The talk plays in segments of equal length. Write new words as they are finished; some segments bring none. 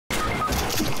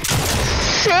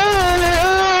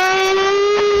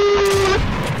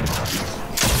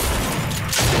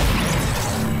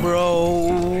Bro.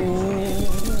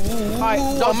 Alright,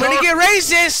 I'm gonna get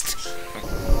racist!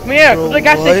 Come here, go to the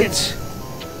gas station.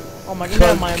 Oh my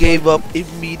god, Cunt gave up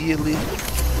immediately.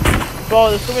 Bro,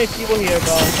 there's so many people here,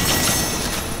 bro.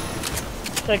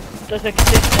 There's like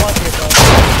 6 squads here, bro.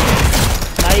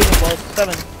 Not even, bro,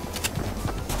 7.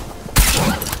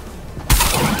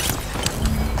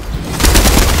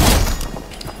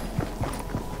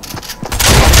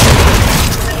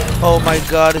 Oh my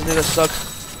god, this nigga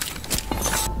sucks.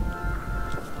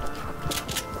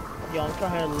 Yo, I'm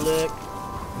trying to lick.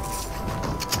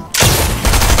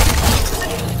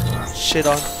 Shit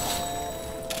on.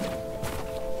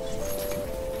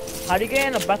 How do you get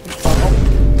in a bathroom stall?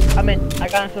 Oh, I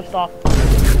got into a stall.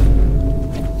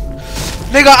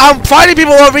 Nigga, I'm fighting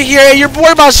people over here and you're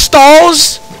worried about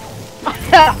stalls?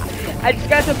 I just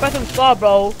got into a bathroom stall,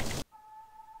 bro.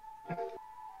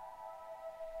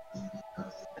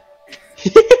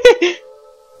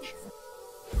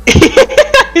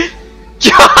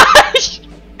 Josh!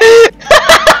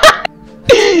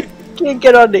 Can't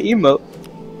get on the emote.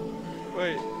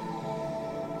 Wait.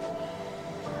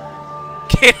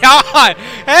 Get on!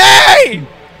 Hey!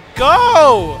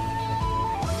 Go!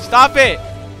 Stop it!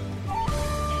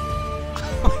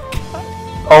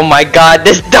 Oh my god,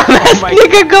 this dumbass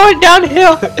nigga going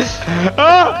downhill! Okay,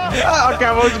 I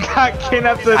almost got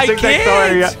kidnapped to the zigzag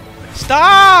area.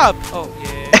 Stop! Oh, yeah.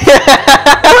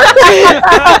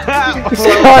 Let's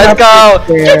go!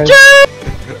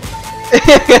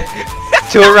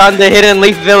 To around the hidden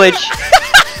leaf village.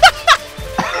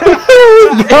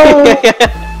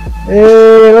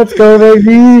 Hey, let's go,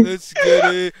 baby! Let's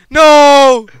get it.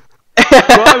 No!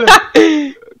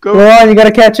 Go on, you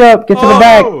gotta catch up. Get to the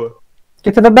back.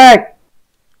 Get to the back.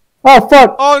 Oh,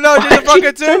 fuck! Oh no, did the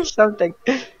bucket too? Something.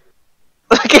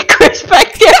 Look at Chris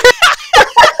back there!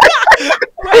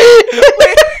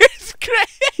 Where's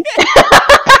Chris?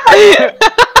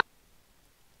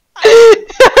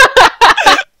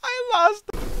 I lost.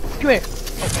 Come here.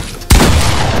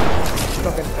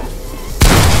 Okay.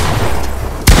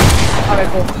 Okay,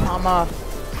 cool.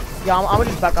 Yeah, I'm gonna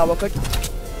just back out real quick.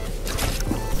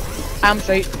 I'm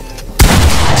straight.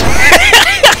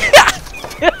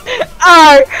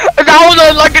 Alright, that was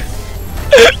like it.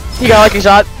 You got like a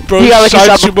shot. Bro, you got like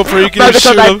a shot before you can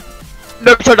shoot him.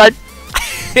 No, so died.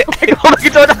 Wait,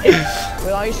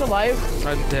 are you still alive?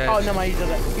 I'm dead. Oh, no, you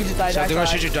just died. They're gonna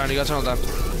shoot you down. You gotta turn on left.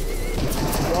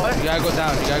 What? You gotta go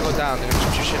down. You gotta go down. They're gonna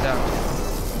shoot your shit down.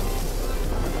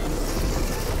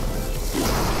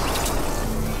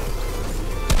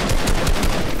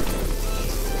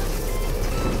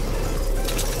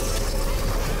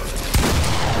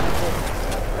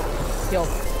 Yo.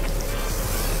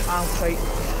 I'm straight.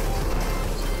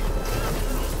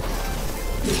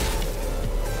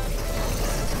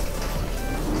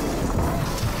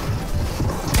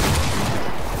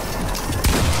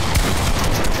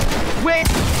 Wait!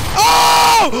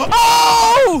 Oh!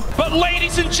 Oh! But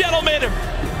ladies and gentlemen,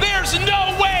 there's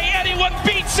no way anyone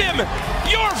beats him!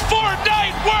 Your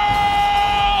Fortnite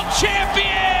World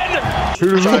Champion!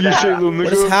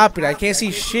 What is happening? I can't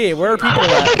see shit. Where are people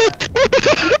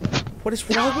at? What is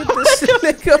wrong with this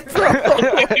nigga, bro?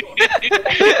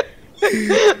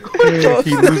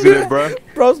 He's losing it, bro.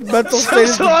 Bro's mental state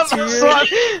is Help!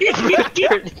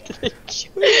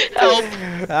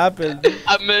 happened.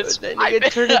 I missed. I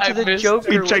turned into the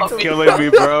Joker. He tried killing me,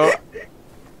 bro.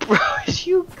 Bro, is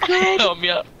you good? Help me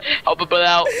out. Help a bit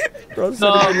out. Bro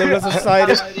said he live in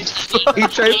society. He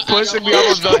tried pushing me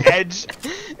off of the edge.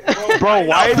 Bro,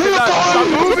 why is it not? Stop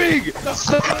moving!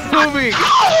 Stop moving!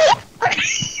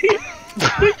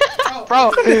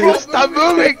 Bro, stop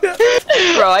moving!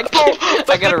 Bro, I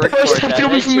gotta record that.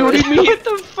 What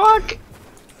the fuck?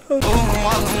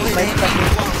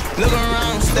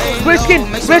 Riskin!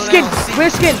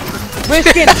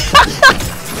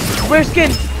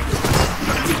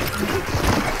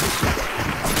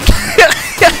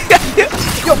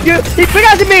 Yo, he big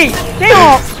ass at me!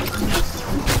 Damn!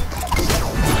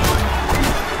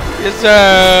 Yes,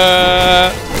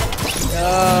 sir.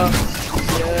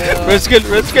 Risk it.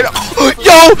 Oh,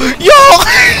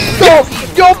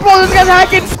 yo, bro, this guy's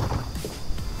hacking!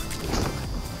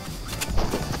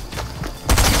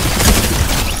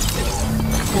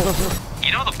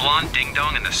 You know the blonde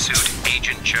ding-dong in the suit,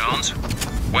 Agent Jones?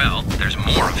 Well, there's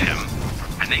more of him,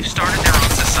 and they've started their own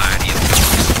society of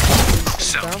dogs.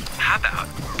 So, how about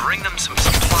bring them some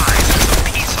supplies and some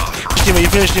peace offerings? Teammate, you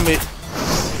finished, teammate.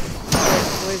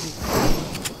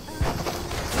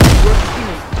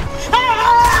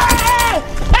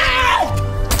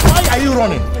 Why are you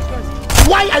running?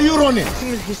 Why are you running?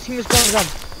 His team is going down.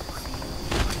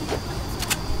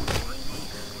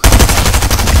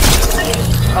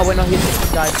 Oh wait, no, he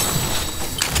died.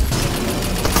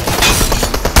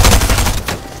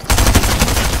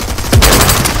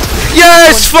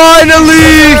 Yes,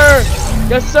 finally!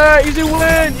 Yes, sir. Easy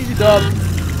win. Easy dub.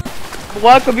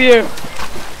 Welcome here.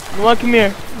 Welcome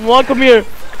here. Welcome here.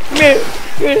 Come here.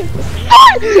 Come here.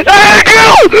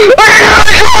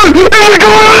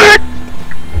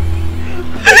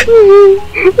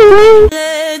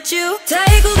 Let you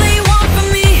take